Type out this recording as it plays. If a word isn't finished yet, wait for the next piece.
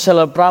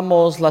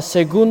Celebramos los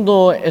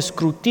segundos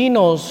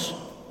escrutinios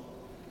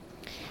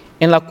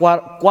en los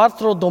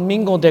 4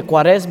 domingos de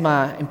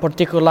Cuaresma, en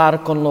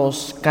particular con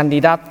los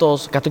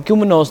candidatos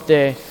catecúmenos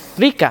de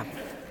Rica.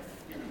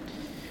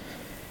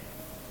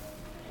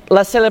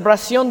 La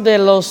celebración de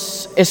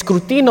los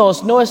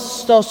escrutinios no es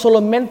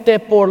solamente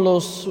por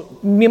los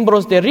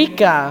miembros de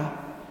Rica,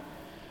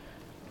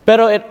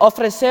 pero es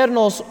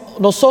ofrecernos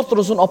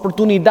nosotros una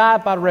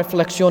oportunidad para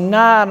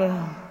reflexionar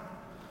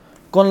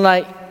con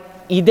la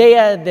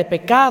idea de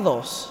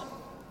pecados,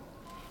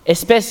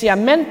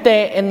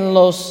 especialmente en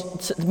las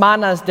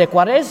semanas de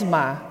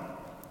Cuaresma,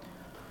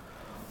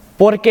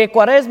 porque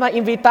Cuaresma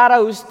invitará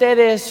a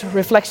ustedes a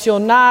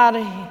reflexionar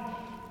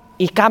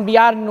y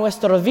cambiar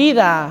nuestra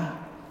vida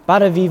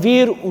para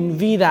vivir una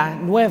vida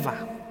nueva.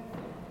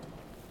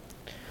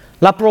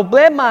 El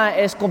problema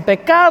es con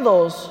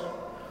pecados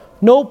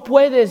no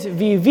puedes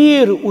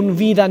vivir una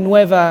vida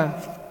nueva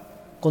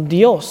con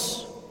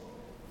Dios.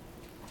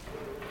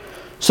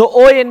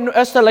 Hoy en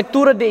nuestra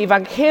lectura de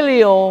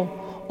Evangelio,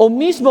 o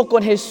mismo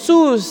con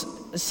Jesús,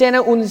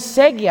 cena un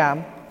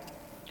segia.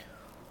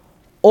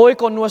 Hoy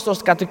con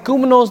nuestros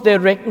catecúmenos de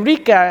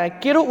Rica,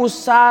 quiero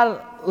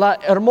usar la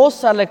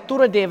hermosa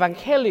lectura de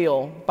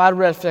Evangelio para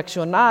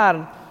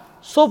reflexionar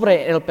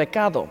sobre el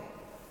pecado.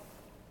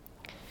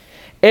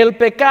 El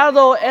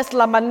pecado es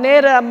la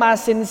manera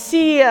más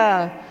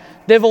sencilla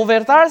de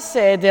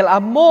volverse del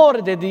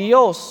amor de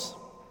Dios.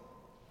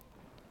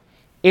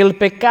 El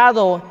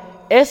pecado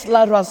es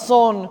la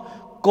razón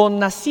que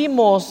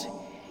nacimos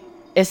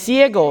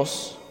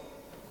ciegos.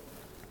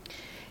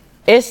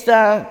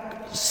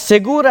 Esta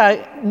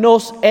segura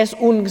nos es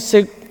un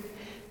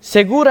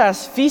segura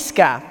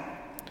física,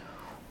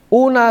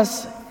 una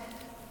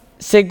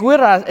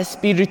segura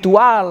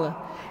espiritual,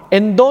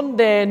 en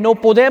donde no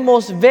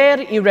podemos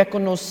ver y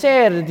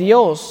reconocer a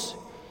Dios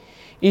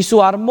y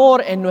su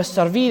amor en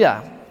nuestra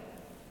vida.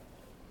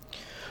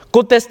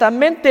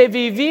 Constantemente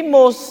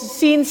vivimos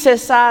sin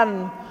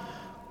cesar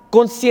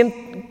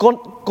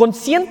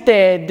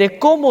consciente de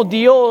cómo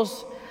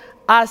Dios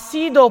ha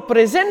sido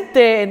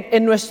presente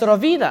en nuestras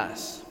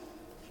vidas.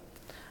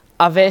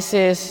 A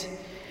veces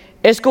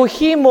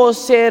escogimos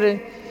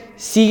ser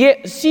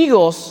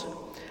ciegos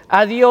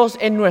a Dios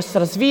en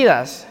nuestras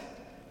vidas.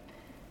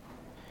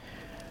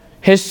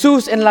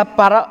 Jesús en la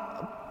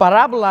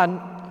parábola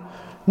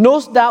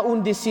nos da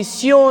una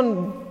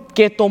decisión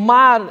que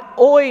tomar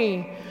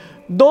hoy,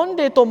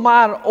 ¿dónde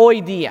tomar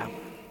hoy día?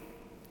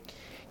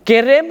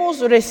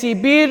 ¿Queremos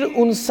recibir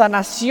una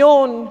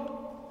sanación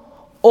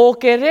o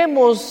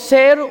queremos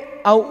ser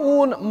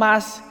aún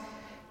más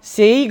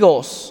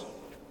ciegos?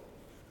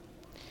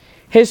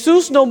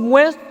 Jesús nos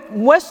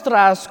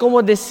muestra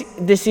cómo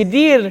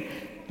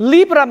decidir,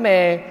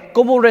 líbrame,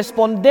 cómo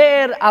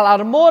responder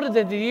al amor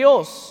de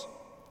Dios.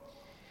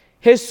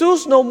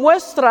 Jesús nos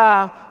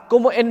muestra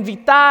cómo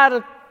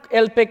evitar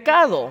el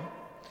pecado,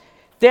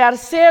 de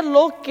hacer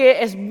lo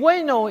que es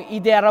bueno y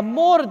de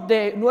amor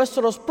de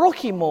nuestros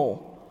prójimos,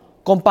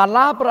 con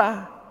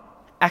palabras,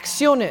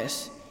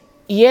 acciones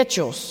y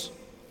hechos.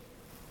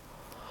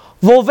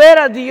 Volver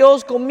a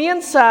Dios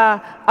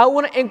comienza a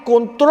un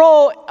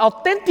encuentro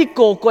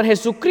auténtico con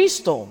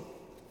Jesucristo.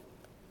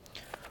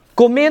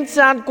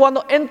 Comienzan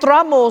cuando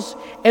entramos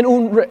en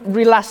una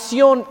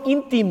relación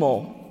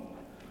íntima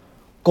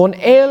con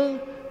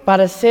Él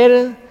para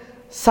ser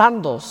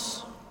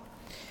santos.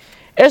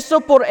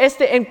 Esto por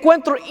este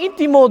encuentro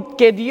íntimo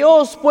que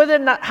Dios puede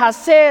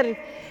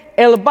hacer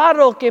el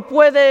barro que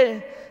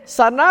puede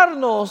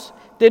sanarnos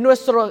de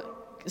nuestra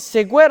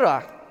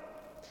ceguera.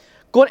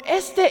 Con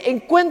este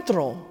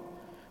encuentro,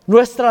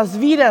 nuestras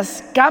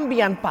vidas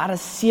cambian para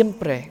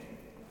siempre.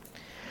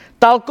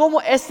 Tal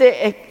como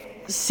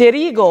este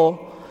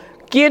ciego,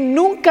 quien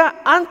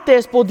nunca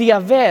antes podía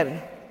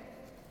ver,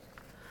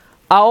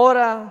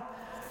 ahora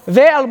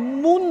ve al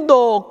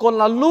mundo con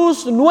la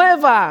luz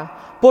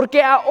nueva,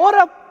 porque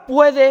ahora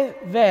puede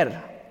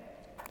ver.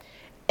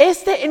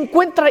 Este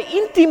encuentro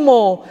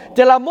íntimo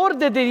del amor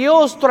de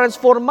Dios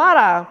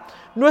transformará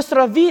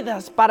nuestras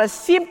vidas para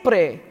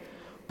siempre,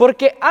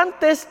 porque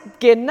antes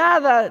que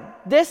nada,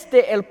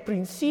 desde el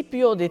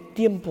principio de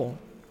tiempo,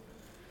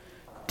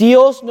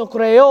 Dios nos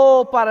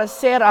creó para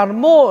ser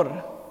amor,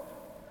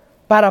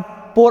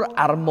 por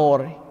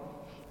amor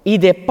y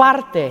de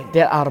parte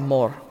del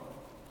amor.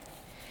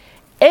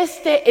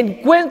 Este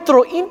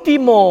encuentro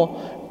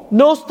íntimo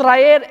nos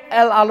trae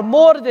el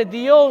amor de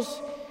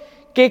Dios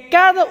que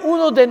cada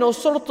uno de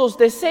nosotros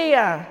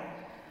desea,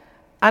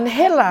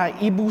 anhela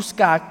y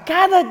busca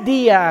cada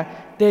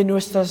día de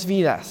nuestras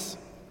vidas.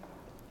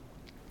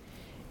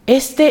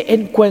 Este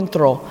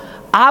encuentro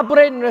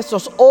abre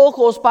nuestros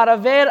ojos para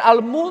ver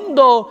al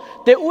mundo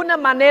de una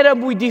manera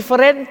muy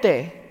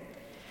diferente,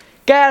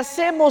 que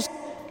hacemos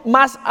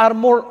más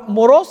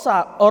amoroso,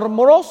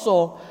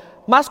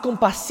 más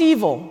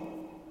compasivo,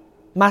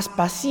 más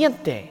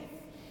paciente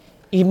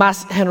y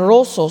más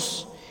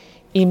generosos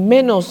y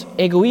menos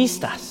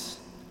egoístas,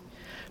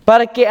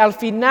 para que al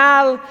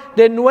final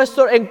de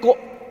nuestro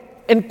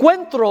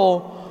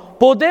encuentro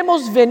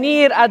podemos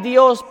venir a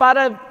Dios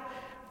para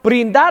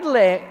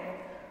brindarle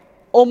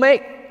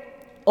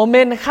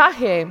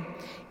homenaje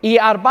y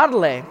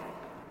alabarle.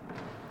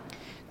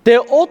 De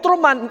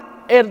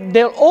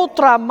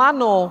otra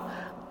mano,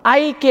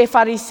 hay que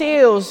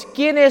fariseos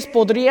quienes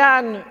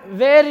podrían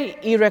ver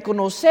y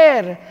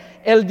reconocer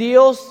el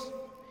Dios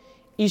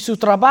y su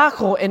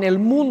trabajo en el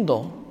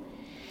mundo.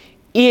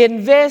 Y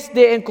en vez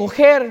de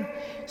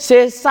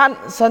encogerse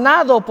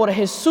sanado por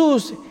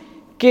Jesús,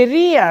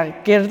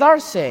 quería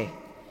quedarse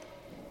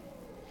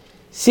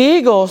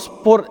ciegos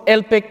por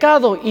el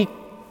pecado y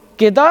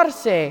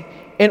quedarse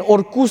en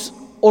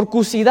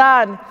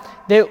orcusidad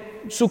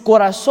de su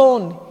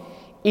corazón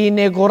y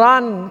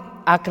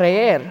negarán a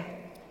creer.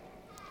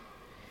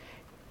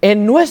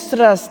 En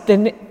nuestras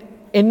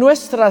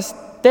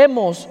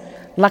tenemos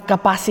la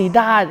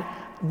capacidad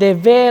de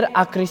ver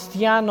a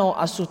cristiano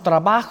a su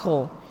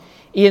trabajo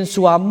y en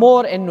su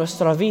amor en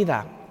nuestra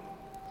vida.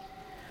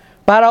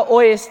 Para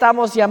hoy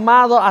estamos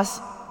llamados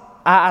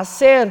a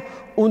hacer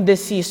una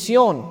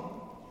decisión.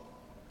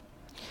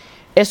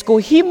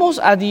 Escogimos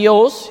a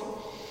Dios,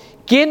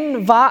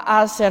 quien va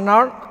a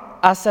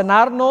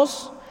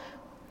sanarnos,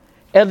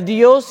 el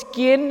Dios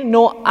quien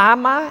nos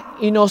ama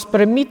y nos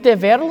permite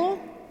verlo.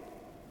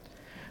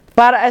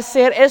 Para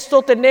hacer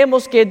esto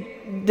tenemos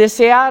que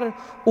desear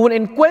un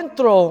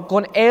encuentro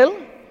con Él,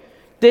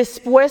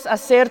 después a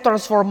ser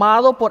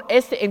transformado por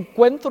este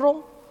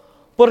encuentro,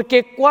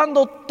 porque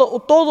cuando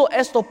todo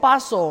esto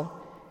pase,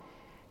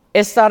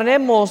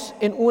 estaremos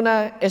en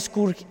una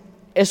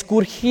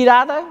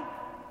escurgida.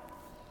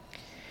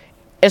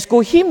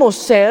 Escogimos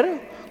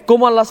ser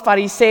como los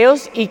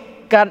fariseos y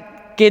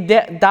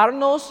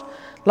quedarnos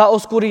la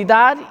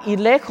oscuridad y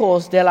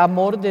lejos del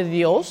amor de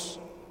Dios,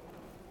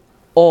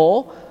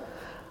 o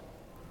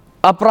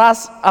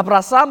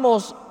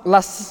abrazamos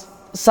la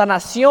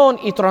sanación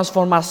y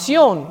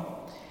transformación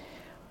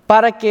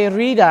para que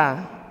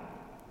rinda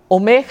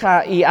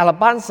homenaje y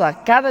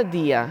alabanza cada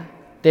día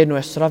de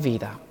nuestra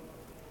vida.